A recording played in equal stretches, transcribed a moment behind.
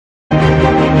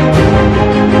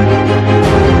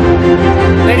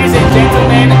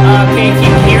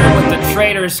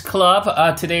Traders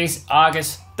Club. Today's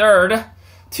August 3rd,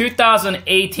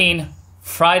 2018,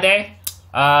 Friday.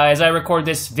 As I record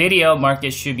this video,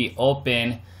 market should be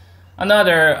open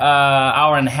another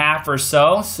hour and a half or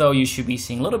so. So you should be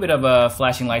seeing a little bit of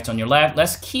flashing lights on your left.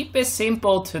 Let's keep it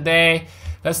simple today.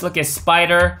 Let's look at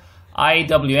Spider,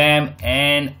 IWM,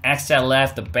 and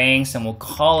XLF, the banks, and we'll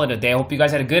call it a day. I hope you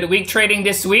guys had a good week trading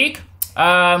this week.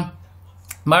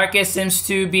 Market seems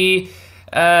to be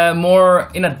more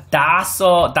in a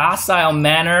docile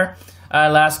manner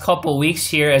last couple weeks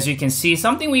here, as you can see.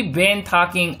 Something we've been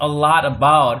talking a lot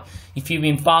about. If you've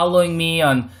been following me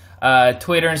on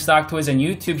Twitter and StockTwits and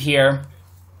YouTube here,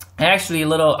 actually a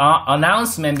little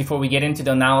announcement before we get into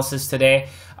the analysis today.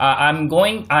 I am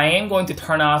going to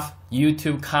turn off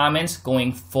YouTube comments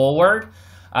going forward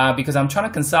because I'm trying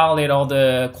to consolidate all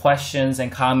the questions and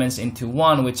comments into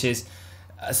one, which is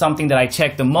something that I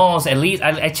check the most. At least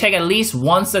I check at least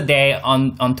once a day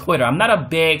on Twitter.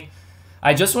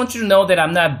 I just want you to know that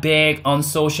I'm not big on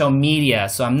social media.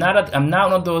 So I'm not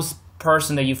one of those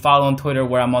person that you follow on Twitter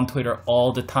where I'm on Twitter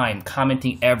all the time,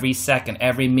 commenting every second,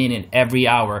 every minute, every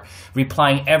hour,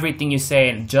 replying everything you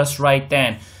say just right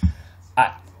then.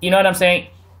 You know what I'm saying?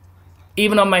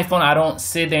 Even on my phone, I don't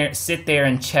sit there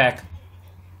and check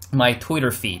my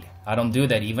Twitter feed. I don't do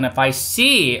that. Even if I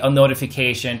see a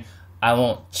notification, I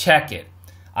won't check it.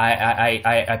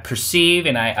 I perceive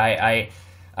and I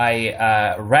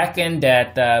reckon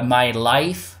that my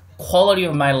life, quality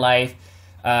of my life,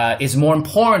 is more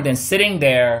important than sitting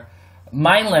there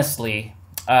mindlessly,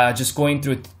 just going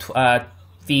through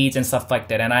feeds and stuff like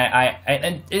that.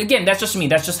 And again, that's just me.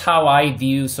 That's just how I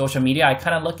view social media. I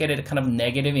kind of look at it kind of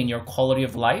negative in your quality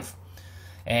of life.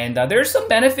 And there's some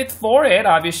benefit for it.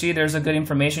 Obviously, there's a good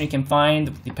information you can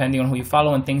find depending on who you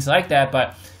follow and things like that.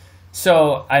 But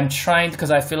so I'm trying,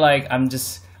 because I feel like I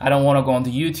don't want to go onto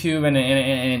YouTube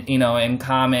and you know, and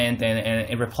comment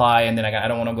and reply, and then I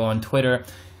don't want to go on Twitter.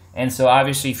 And so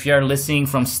obviously, if you're listening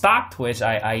from StockTwits,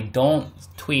 I don't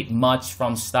tweet much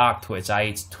from StockTwits.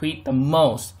 I tweet the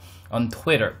most on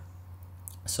Twitter.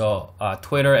 So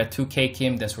Twitter at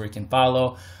 2KKim, that's where you can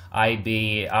follow.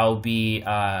 I'll be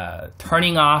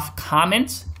turning off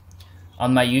comments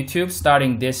on my YouTube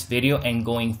starting this video and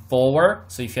going forward.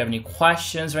 So if you have any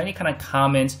questions or any kind of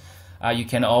comments, you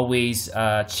can always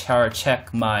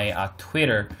check my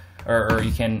Twitter, or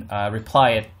you can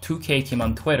reply at 2KKim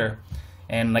on Twitter.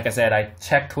 And like I said, I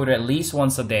check Twitter at least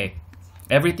once a day.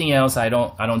 Everything else I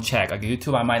don't check. Like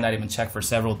YouTube, I might not even check for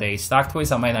several days.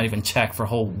 StockTwits, I might not even check for a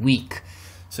whole week.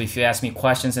 So if you ask me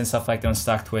questions and stuff like that on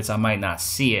StockTwits, I might not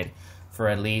see it for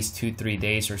at least 2-3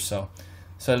 days or so.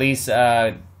 So at least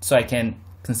so I can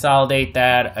consolidate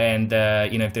that, and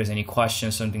you know, if there's any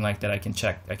questions, something like that, I can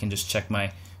just check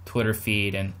my Twitter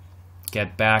feed and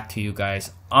get back to you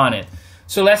guys on it.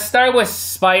 So let's start with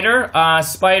Spider.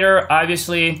 Spider,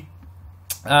 obviously,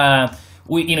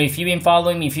 you know, if you've been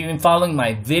following me, if you've been following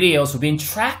my videos, we've been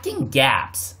tracking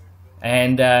gaps,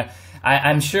 and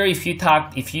I'm sure if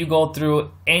you go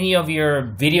through any of your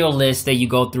video lists that you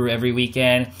go through every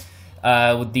weekend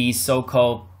with these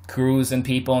so-called gurus and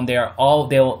people, and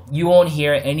you won't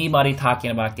hear anybody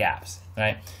talking about gaps,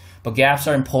 right? But gaps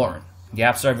are important.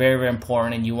 Gaps are very, very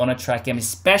important, and you want to track them,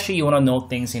 especially you want to know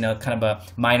things in a kind of a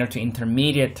minor to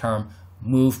intermediate term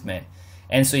movement.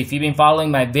 And so if you've been following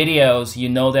my videos, you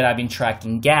know that I've been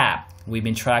tracking gap. We've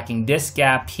been tracking this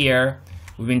gap here.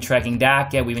 We've been tracking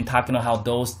that gap. We've been talking about how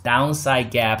those downside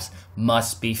gaps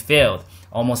must be filled.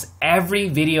 Almost every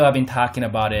video I've been talking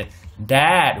about it,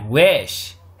 that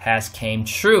wish has came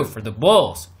true for the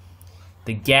bulls.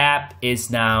 The gap is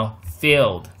now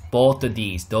filled. Both of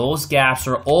those gaps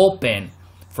are open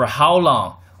for how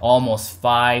long? Almost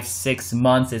 5-6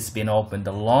 months it's been open.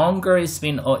 The longer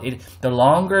the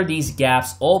longer these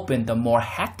gaps open, the more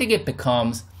hectic it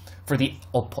becomes for the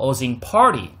opposing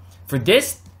party. For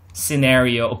this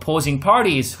scenario, opposing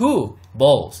party is who?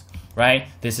 Bulls, right?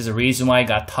 This is a reason why it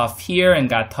got tough here and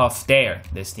got tough there.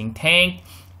 This thing tanked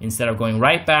instead of going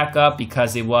right back up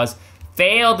because it was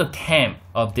failed attempt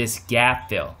of this gap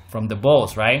fill from the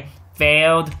bulls, right?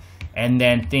 Failed, and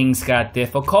then things got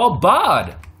difficult,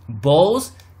 but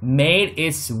bulls made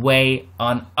its way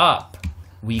on up.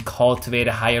 We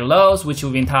cultivated higher lows, which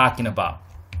we've been talking about,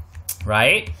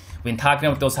 right? We've been talking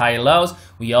about those higher lows.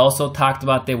 We also talked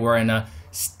about that we're in a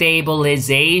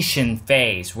stabilization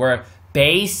phase. We're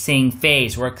basing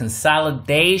phase. We're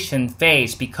consolidation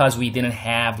phase because we didn't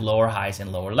have lower highs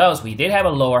and lower lows. We did have a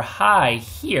lower high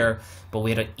here, but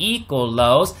we had equal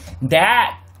lows.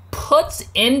 That puts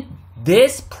in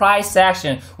this price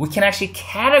action, we can actually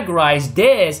categorize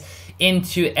this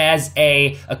into as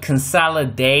a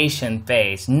consolidation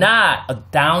phase, not a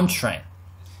downtrend.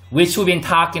 which we've been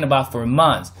talking about for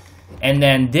months. And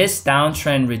then this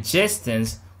downtrend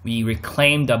resistance, we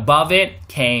reclaimed above it,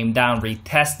 came down,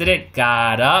 retested it,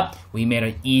 got up, we made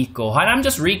an equal high. And I'm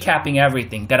just recapping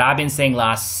everything that I've been saying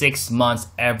last 6 months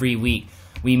every week.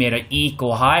 We made an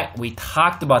equal high. We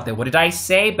talked about that. What did I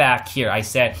say back here? I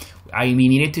said we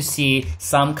needed to see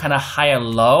some kind of higher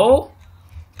low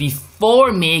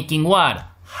before making what?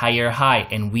 Higher high.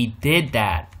 And we did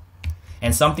that.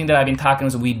 And something that I've been talking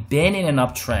about is we've been in an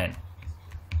uptrend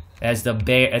as the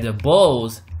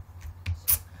bulls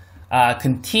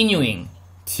continuing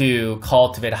to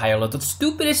cultivate higher low. The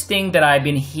stupidest thing that I've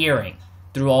been hearing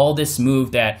through all this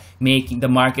move that the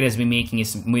market has been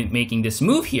making this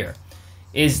move here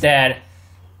is that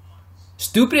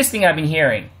stupidest thing I've been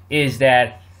hearing is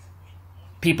that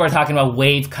people are talking about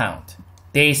wave count.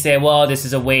 They say, well, this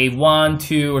is a wave 1,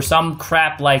 2, or some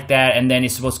crap like that, and then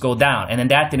it's supposed to go down. And then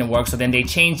that didn't work, so then they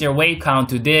changed their wave count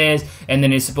to this, and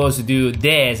then it's supposed to do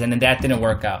this, and then that didn't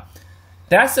work out.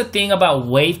 That's the thing about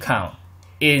wave count,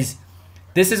 is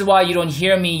this is why you don't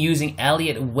hear me using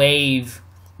Elliott wave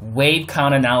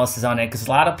count analysis on it, because a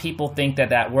lot of people think that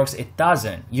that works. It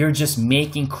doesn't. You're just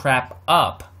making crap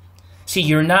up. See,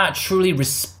 you're not truly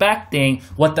respecting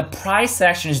what the price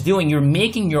action is doing. You're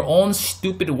making your own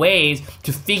stupid waves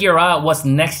to figure out what's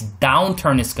next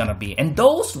downturn is gonna be. And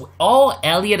those, all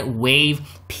Elliott wave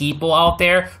people out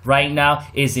there right now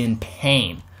is in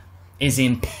pain.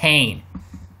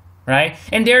 Right?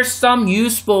 And there's some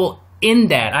useful in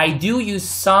that. I do use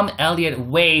some Elliott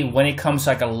wave when it comes to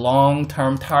like a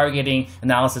long-term targeting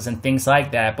analysis and things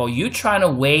like that. But you trying to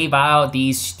wave out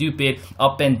these stupid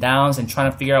up and downs and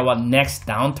trying to figure out what next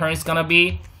downturn is gonna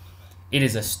be, it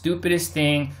is the stupidest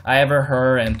thing I ever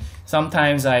heard. And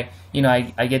sometimes I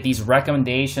get these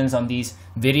recommendations on these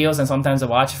videos, and sometimes I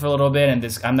watch it for a little bit,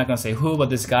 and I'm not gonna say who, but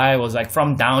this guy was like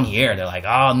from down here. They're like,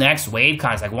 oh, next wave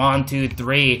count is like 1, 2,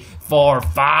 3, 4,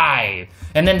 5,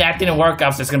 and then that didn't work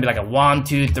out, so it's gonna be like a 1,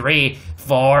 2, 3,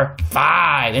 4,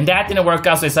 5, and that didn't work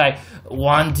out, so it's like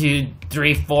 1, 2,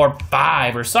 3, 4,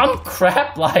 5, or some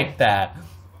crap like that.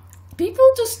 People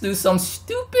just do some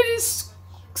stupidest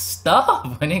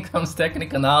stuff when it comes to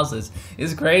technical analysis.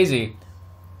 It's crazy.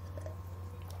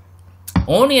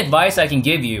 Only advice I can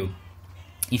give you,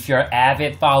 if you're an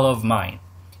avid follower of mine,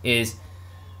 is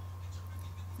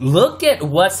look at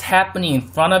what's happening in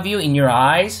front of you in your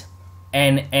eyes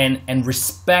and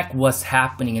respect what's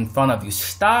happening in front of you.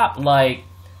 Stop like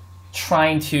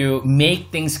trying to make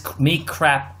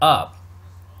crap up.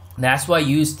 That's why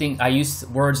I use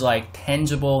words like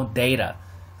tangible data,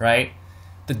 right?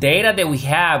 The data that we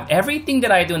have, everything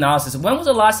that I do analysis. When was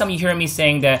the last time you hear me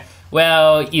saying that,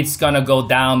 well, it's gonna go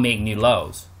down, make new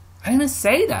lows? I didn't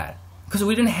say that, because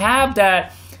we didn't have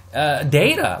that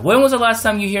data. When was the last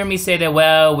time you hear me say that,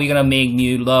 well, we're gonna make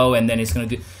new low and then it's gonna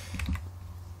do...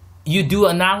 You do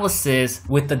analysis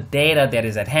with the data that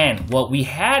is at hand. What we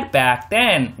had back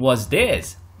then was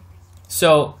this.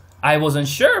 So I wasn't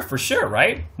sure for sure,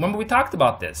 right? Remember we talked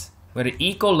about this. With the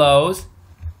equal lows,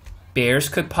 bears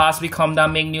could possibly come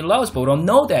down, make new lows, but we don't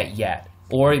know that yet.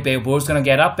 Or if bulls gonna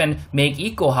get up and make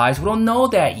equal highs, we don't know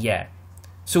that yet.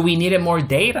 So we needed more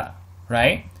data,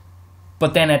 right?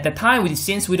 But then at the time,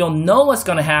 since we don't know what's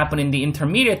gonna happen in the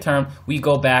intermediate term, we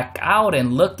go back out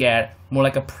and look at more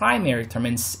like a primary term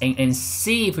and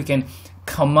see if we can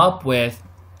come up with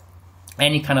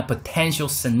any kind of potential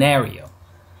scenario.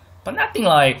 But nothing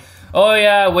like, oh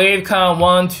yeah, wave count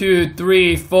 1, 2,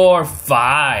 3, 4,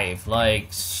 5. Like,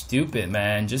 stupid,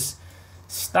 man. Just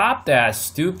stop that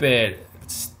stupid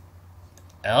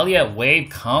Elliott wave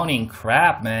counting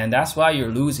crap, man. That's why you're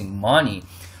losing money.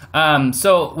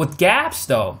 So with gaps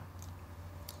though,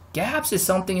 gaps is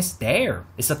something is there.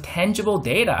 It's a tangible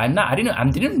data. I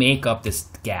didn't make up this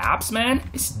gaps, man.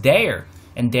 It's there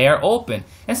and they are open.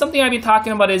 And something I've been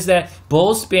talking about is that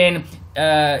bulls been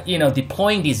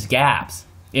deploying these gaps,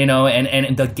 and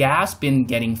the gap's been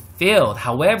getting filled.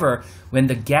 However, when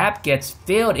the gap gets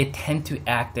filled, it tends to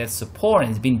act as support.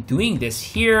 And it's been doing this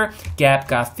here. Gap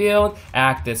got filled,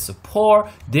 act as support.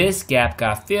 This gap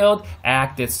got filled,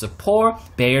 act as support.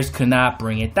 Bears could not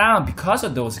bring it down because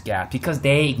of those gaps, because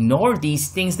they ignore these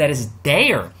things that is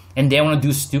there. And they want to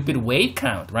do stupid wave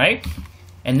count, right?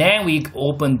 And then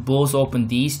bulls open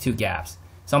these two gaps.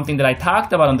 Something that I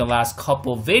talked about in the last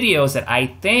couple videos that I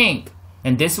think,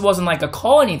 and this wasn't like a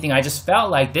call or anything, I just felt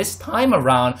like this time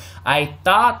around, I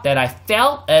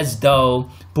felt as though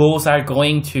bulls are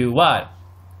going to what?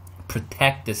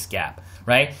 Protect this gap,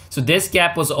 right? So this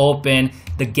gap was open.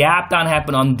 The gap down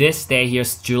happened on this day here,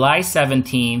 July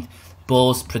 17th.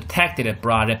 Bulls protected it,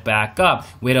 brought it back up.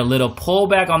 We had a little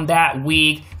pullback on that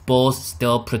week. bulls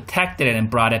still protected it and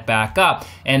brought it back up.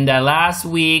 And last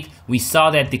week, we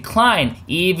saw that decline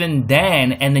even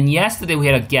then. And then yesterday, we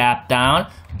had a gap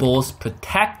down. Bulls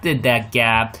protected that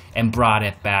gap and brought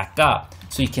it back up.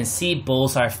 So you can see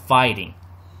bulls are fighting.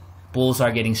 Bulls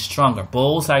are getting stronger.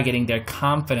 Bulls are getting their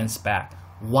confidence back.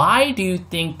 Why do you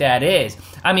think that is?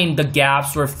 I mean, the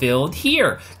gaps were filled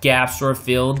here. Gaps were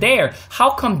filled there.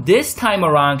 How come this time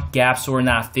around gaps were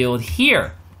not filled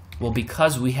here? Well,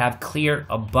 because we have cleared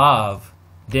above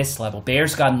this level.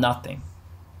 Bears got nothing.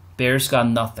 Bears got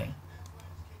nothing.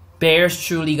 Bears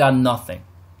truly got nothing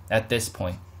at this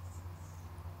point.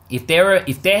 If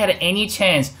they had any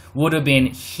chance, would have been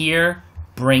here,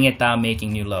 bring it down,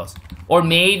 making new lows. Or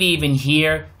maybe even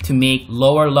here to make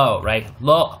lower low, right?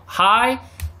 Low, high,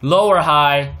 lower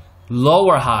high,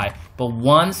 lower high. But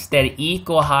once that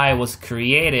equal high was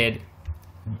created,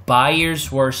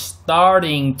 buyers were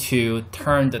starting to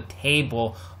turn the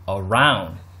table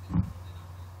around.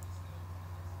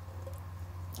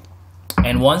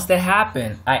 And once that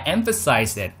happened, I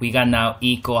emphasized it. We got now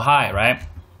equal high, right?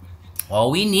 All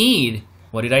we need,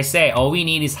 what did I say? All we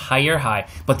need is higher high.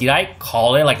 But did I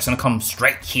call it like it's gonna come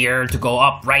straight here to go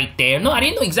up right there? No, I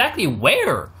didn't know exactly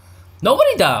where.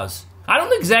 Nobody does. I don't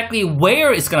know exactly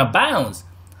where it's gonna bounce.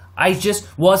 I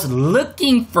just was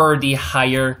looking for the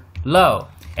higher low.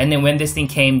 And then when this thing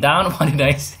came down, what did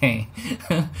I say?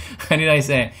 What did I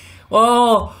say?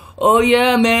 Oh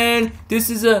yeah, man, this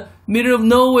is a middle of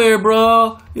nowhere,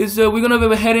 bro. We're gonna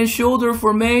have a head and shoulder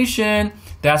formation.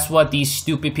 That's what these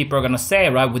stupid people are gonna say,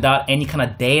 right? Without any kind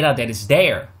of data that is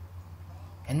there.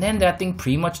 And then that thing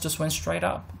pretty much just went straight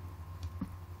up.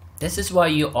 This is why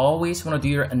you always want to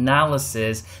do your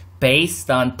analysis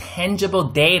based on tangible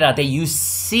data that you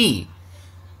see.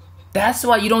 That's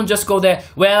why you don't just go there,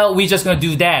 well, we're just gonna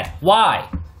do that. Why?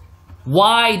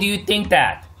 Why do you think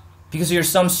that? Because you're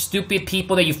some stupid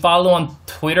people that you follow on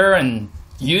Twitter and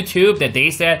YouTube that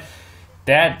they said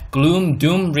that gloom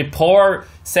doom report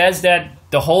says that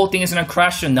the whole thing is gonna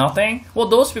crash to nothing? Well,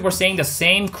 those people are saying the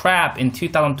same crap in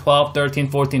 2012, 13,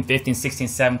 14, 15, 16,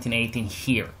 17, 18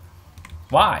 here.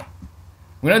 Why?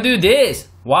 We're gonna do this.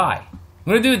 Why?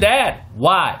 We're gonna do that.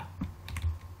 Why?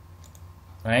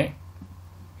 Right?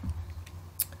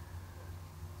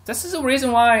 This is the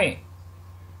reason why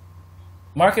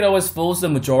market always fools the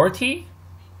majority.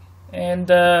 And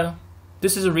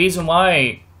this is the reason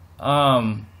why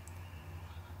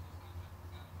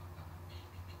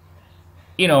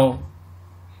you know,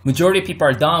 majority of people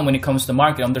are dumb when it comes to the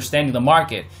market, understanding the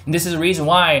market. And this is the reason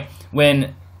why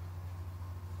when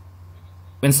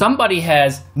somebody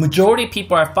has, majority of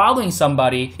people are following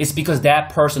somebody, it's because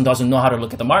that person doesn't know how to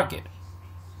look at the market.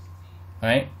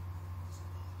 Right?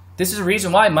 This is the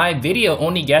reason why my video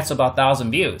only gets about 1,000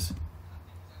 views.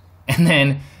 And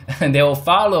then they will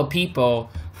follow people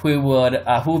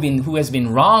who has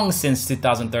been wrong since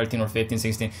 2013 or 15,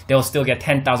 16. They will still get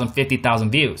 10,000, 50,000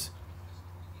 views.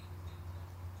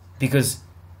 Because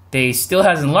they still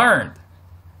hasn't learned.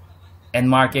 And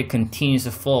market continues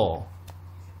to fall.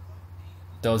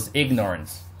 Those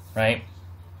ignorance, right?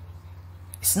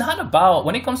 It's not about,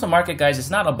 when it comes to market, guys,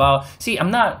 it's not about, see,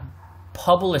 I'm not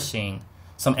publishing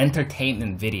some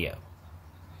entertainment video.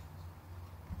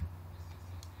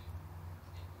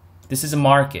 This is a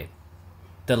market.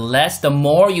 The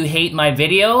more you hate my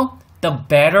video, the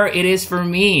better it is for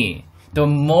me. The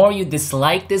more you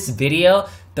dislike this video,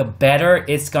 the better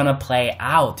it's gonna play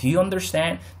out. Do you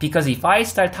understand? Because if I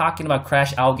start talking about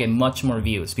crash, I'll get much more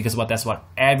views because that's what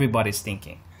everybody's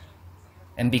thinking.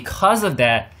 And because of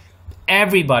that,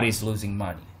 everybody's losing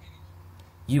money.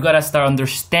 You gotta start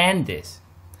understand this.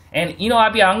 And you know,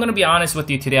 I'm gonna be honest with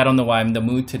you today. I don't know why I'm in the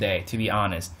mood today, to be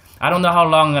honest. I don't know how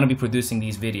long I'm gonna be producing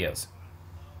these videos.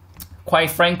 Quite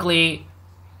frankly,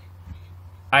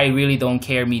 I really don't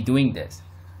care me doing this.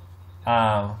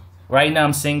 Right now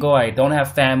I'm single, I don't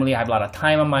have family, I have a lot of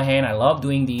time on my hand, I love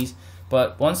doing these.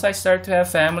 But once I start to have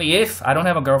family, if I don't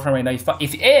have a girlfriend right now, if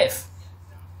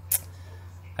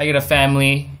I get a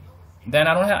family, then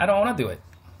I don't want to do it.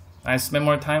 I spend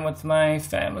more time with my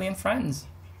family and friends.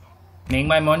 Make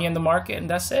my money in the market and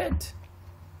that's it.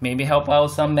 Maybe help out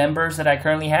some members that I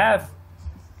currently have.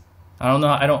 I don't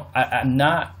know, I'm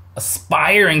not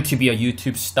aspiring to be a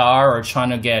YouTube star or trying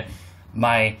to get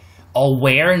my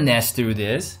awareness through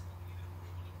this.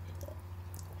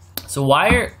 So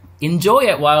why enjoy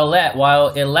it while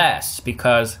it lasts?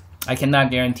 Because I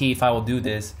cannot guarantee if I will do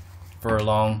this for a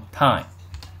long time.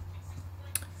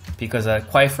 Because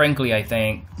quite frankly, I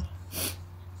think,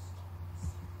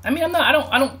 I mean,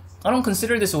 I don't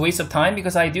consider this a waste of time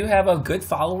because I do have a good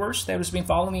followers that has been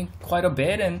following me quite a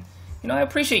bit, and you know, I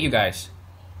appreciate you guys.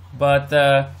 But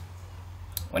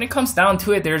when it comes down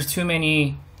to it, there's too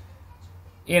many,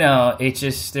 you know,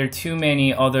 there are too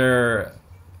many other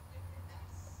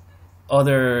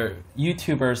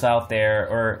YouTubers out there,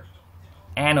 or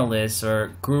analysts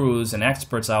or gurus and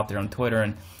experts out there on Twitter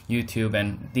and YouTube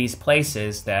and these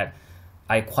places, that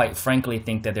I quite frankly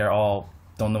think that they're all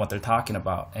don't know what they're talking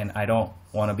about, and I don't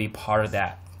want to be part of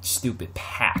that stupid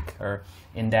pack or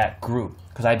in that group,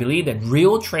 because I believe that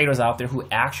real traders out there who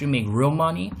actually make real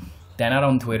money, they're not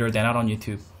on Twitter, they're not on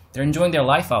YouTube, they're enjoying their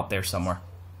life out there somewhere.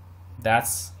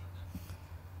 That's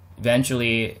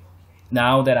eventually,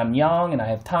 now that I'm young and I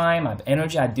have time, I have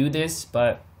energy, I do this,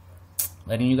 but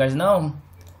letting you guys know,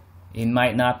 it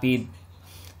might not be,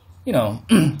 you know,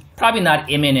 probably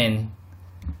not imminent.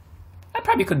 I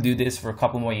probably could do this for a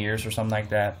couple more years or something like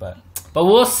that, but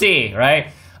we'll see,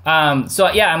 right?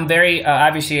 So yeah, I'm very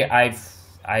obviously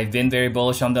I've been very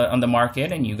bullish on the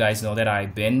market, and you guys know that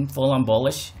I've been full on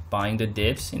bullish, buying the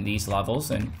dips in these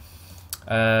levels, and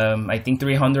I think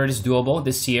 300 is doable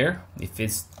this year. If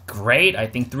it's great, I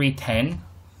think 310.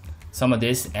 Some of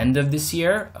this end of this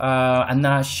year, I'm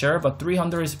not sure, but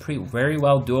 300 is very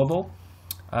well doable.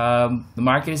 The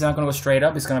market is not going to go straight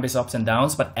up; it's going to be some ups and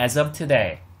downs. But as of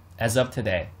today,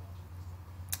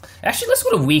 actually, let's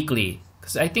go to weekly,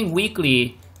 because I think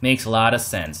weekly makes a lot of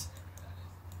sense.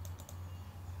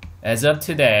 As of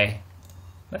today,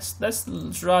 let's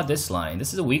draw this line.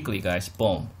 This is a weekly, guys.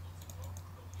 Boom.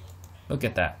 Look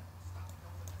at that.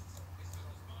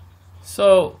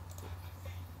 So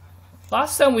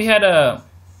last time we had a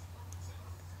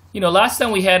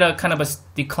kind of a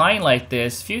decline like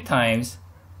this a few times.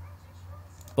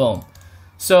 Boom.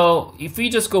 So if we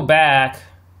just go back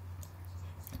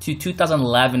to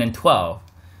 2011 and 12,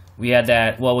 we had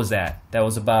that. What was that? That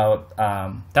was about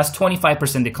that's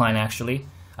 25% decline actually.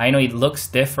 I know it looks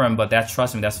different, but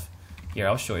trust me, that's here.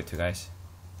 I'll show it to you guys.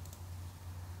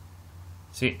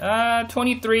 See,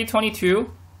 23,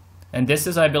 22, and this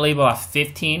is, I believe, about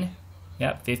 15.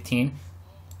 Yep, 15.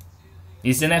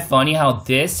 Isn't it funny how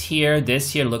this here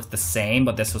looks the same,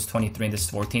 but this was 23 and this is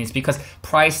 14? It's because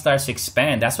price starts to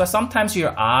expand. That's why sometimes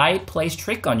your eye plays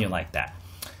trick on you like that.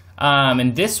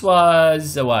 And this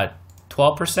was what,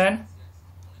 12%?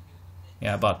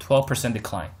 Yeah, about 12%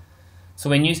 decline. So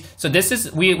this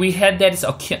is we had this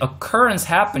occurrence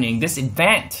happening, this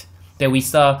event that we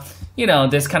saw, you know,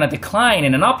 this kind of decline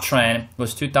in an uptrend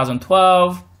was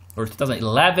 2012 or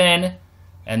 2011,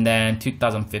 and then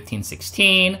 2015,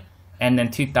 16, and then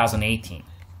 2018.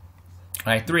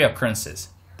 Right, 3 occurrences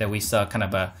that we saw kind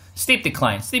of a steep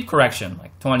decline, steep correction,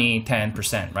 like 20,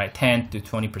 10%, right, 10 to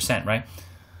 20%, right?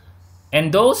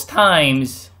 And those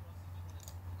times,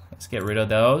 let's get rid of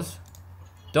those.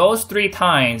 Those 3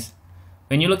 times,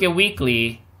 when you look at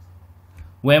weekly,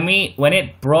 when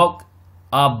it broke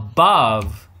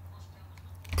above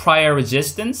prior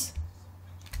resistance,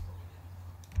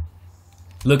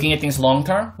 looking at things long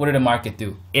term, what did the market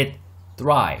do? It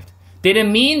thrived.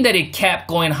 Didn't mean that it kept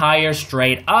going higher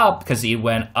straight up, because it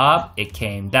went up, it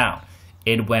came down.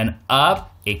 It went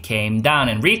up, it came down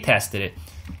and retested it.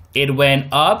 It went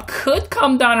up, could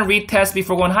come down and retest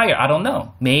before going higher. I don't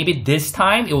know. Maybe this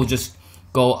time it will just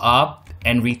go up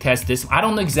and retest this. I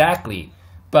don't know exactly.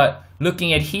 But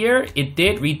looking at here, it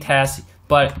did retest,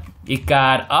 but it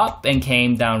got up and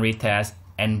came down, retest,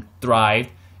 and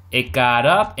thrived. It got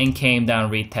up and came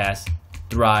down, retest,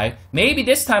 thrive. Maybe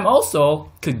this time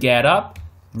also could get up,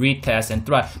 retest, and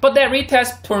thrive. But that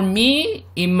retest, for me,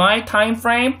 in my time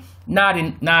frame, not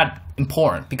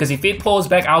important, because if it pulls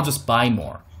back, I'll just buy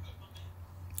more.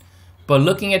 But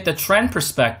looking at the trend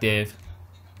perspective,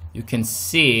 you can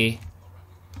see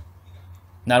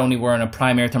not only we're in a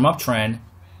primary term uptrend,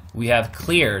 we have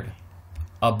cleared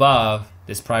above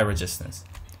this prior resistance.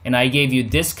 And I gave you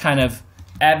this kind of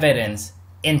evidence,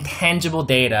 intangible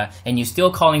data, and you're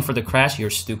still calling for the crash, you're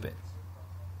stupid.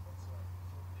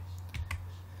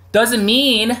 Doesn't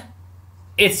mean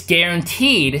it's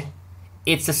guaranteed.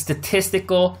 It's a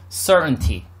statistical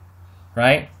certainty,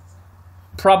 right?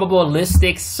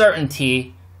 Probabilistic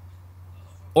certainty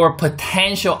or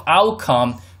potential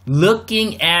outcome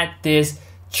looking at this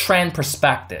trend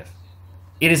perspective.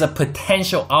 It is a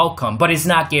potential outcome, but it's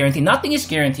not guaranteed. Nothing is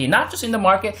guaranteed, not just in the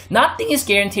market. Nothing is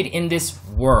guaranteed in this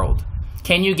world.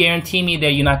 Can you guarantee me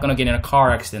that you're not going to get in a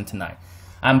car accident tonight?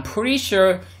 I'm pretty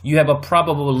sure you have a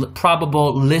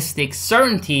probabilistic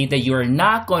certainty that you're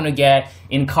not going to get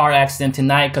in a car accident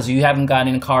tonight, because you haven't gotten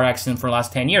in a car accident for the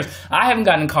last 10 years. I haven't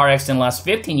gotten in a car accident in the last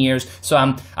 15 years, so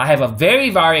I have a very,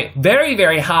 very, very,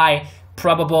 very high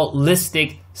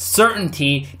probabilistic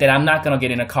certainty that I'm not going to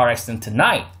get in a car accident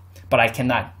tonight. But I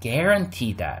cannot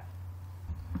guarantee that.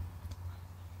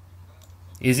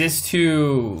 Is this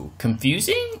too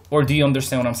confusing, or do you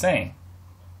understand what I'm saying?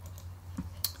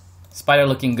 Spider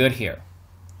looking good here.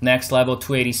 Next level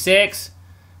 286.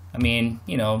 I mean,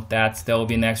 you know, that will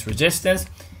be next resistance.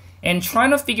 And trying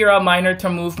to figure out minor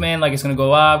term movement, like it's gonna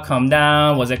go up, come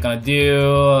down, what's it gonna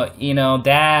do? You know,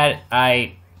 that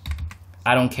I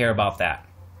don't care about that,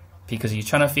 because you're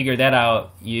trying to figure that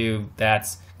out,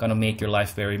 that's gonna make your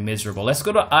life very miserable. Let's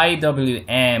go to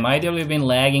IWM. IWM been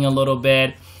lagging a little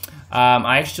bit.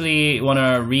 I actually want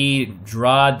to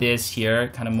redraw this here,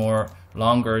 kind of more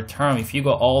longer term. If you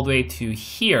go all the way to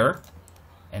here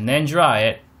and then draw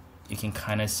it, you can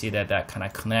kind of see that kind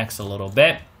of connects a little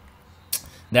bit.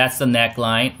 That's the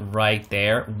neckline right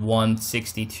there,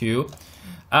 162.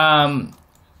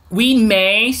 We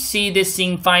may see this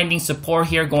thing finding support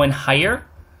here going higher,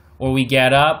 or we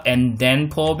get up and then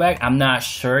pull back. I'm not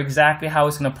sure exactly how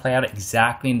it's going to play out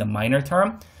exactly in the minor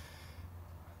term.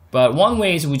 But one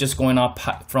way is we're just going up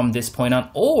from this point on,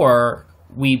 or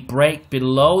we break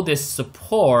below this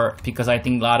support, because I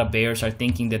think a lot of bears are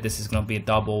thinking that this is going to be a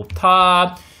double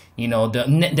top. You know,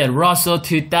 the Russell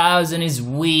 2000 is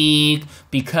weak.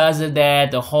 Because of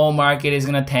that, the whole market is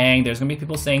going to tank. There's going to be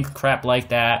people saying crap like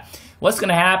that. What's going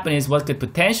to happen is, what could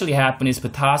potentially happen is,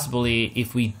 possibly,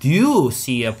 if we do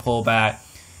see a pullback,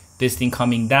 this thing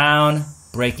coming down,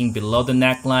 breaking below the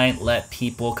neckline, let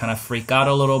people kind of freak out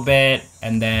a little bit,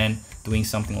 and then doing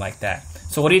something like that.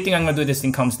 So what do you think I'm going to do? This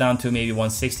thing comes down to maybe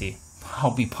 160.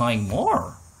 I'll be buying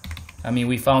more. I mean,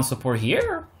 we found support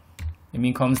here. I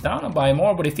mean, comes down, I'll buy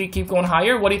more. But if you keep going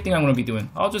higher, what do you think I'm going to be doing?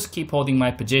 I'll just keep holding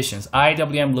my positions.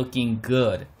 IWM looking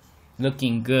good.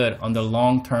 Looking good on the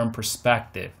long-term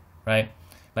perspective, right?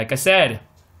 Like I said,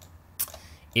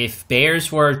 if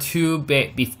bears were too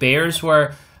big, if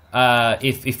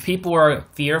people were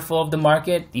fearful of the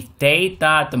market, if they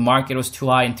thought the market was too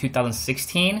high in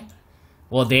 2016,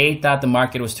 well, they thought the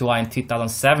market was too high in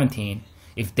 2017.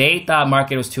 If they thought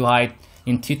market was too high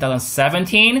in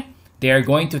 2017, they're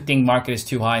going to think market is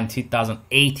too high in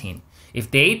 2018. If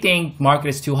they think market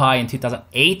is too high in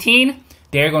 2018,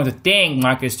 they're going to think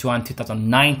market is too high in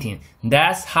 2019.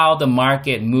 That's how the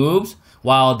market moves,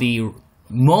 while the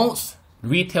most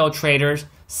retail traders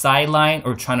sideline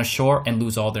or trying to short and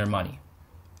lose all their money.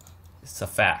 It's a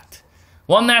fact.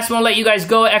 One last one, let you guys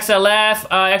go. XLF.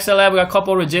 XLF, we got a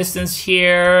couple resistance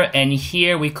here and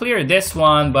here. We cleared this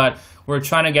one, but we're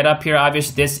trying to get up here.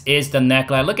 Obviously, this is the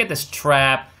neckline. Look at this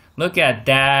trap. Look at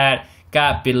that.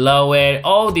 Got below it.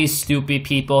 All these stupid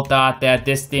people thought that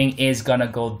this thing is gonna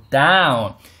go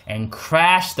down and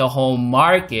crash the whole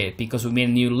market because we made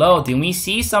a new low. Didn't we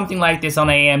see something like this on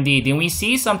AMD? Didn't we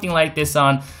see something like this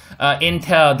on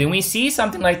Intel? Didn't we see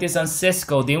something like this on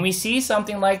Cisco? Didn't we see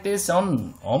something like this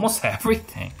on almost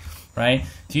everything, right?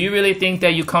 Do you really think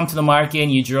that you come to the market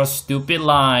and you draw a stupid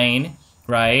line,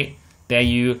 right? That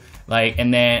you like,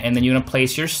 and then you're gonna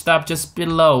place your stop just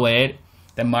below it?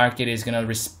 The market is gonna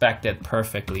respect it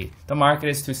perfectly. The market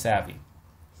is too savvy,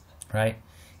 right?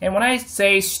 And when I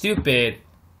say stupid,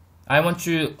 I want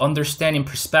you to understand in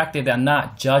perspective that I'm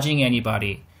not judging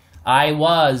anybody. I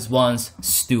was once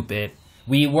stupid.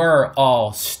 We were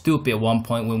all stupid at one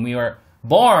point. When we were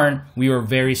born, we were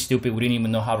very stupid. We didn't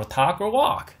even know how to talk or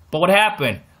walk. But what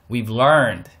happened? We've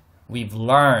learned. We've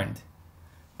learned.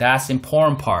 That's the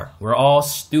important part. We're all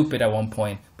stupid at one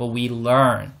point, but we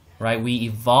learn, right? We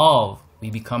evolve. We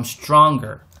become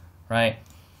stronger, right?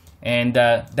 And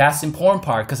that's the important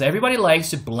part, because everybody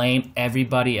likes to blame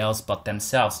everybody else but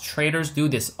themselves. Traders do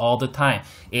this all the time.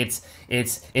 It's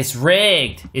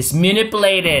rigged. It's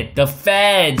manipulated. The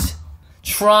Feds,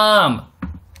 Trump,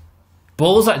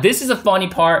 bulls are. This is a funny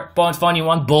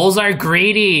one. Bulls are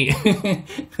greedy.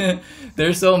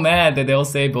 They're so mad that they'll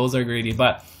say bulls are greedy.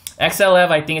 But XLF,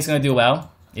 I think it's gonna do well.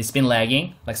 It's been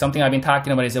lagging. Like something I've been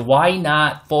talking about is that why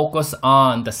not focus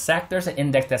on the sectors and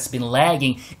index that's been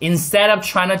lagging instead of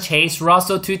trying to chase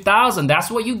Russell 2000?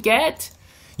 That's what you get.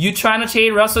 You trying to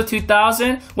chase Russell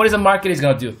 2000? What is the market is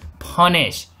going to do?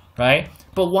 Punish, right?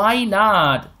 But why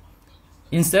not,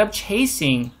 instead of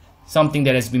chasing something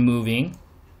that has been moving,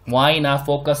 why not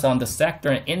focus on the sector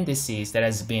and indices that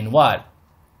has been what?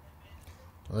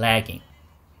 Lagging.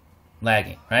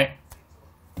 Lagging, right?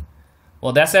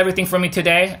 Well, that's everything from me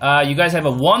today. You guys have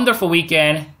a wonderful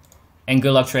weekend, and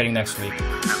good luck trading next week.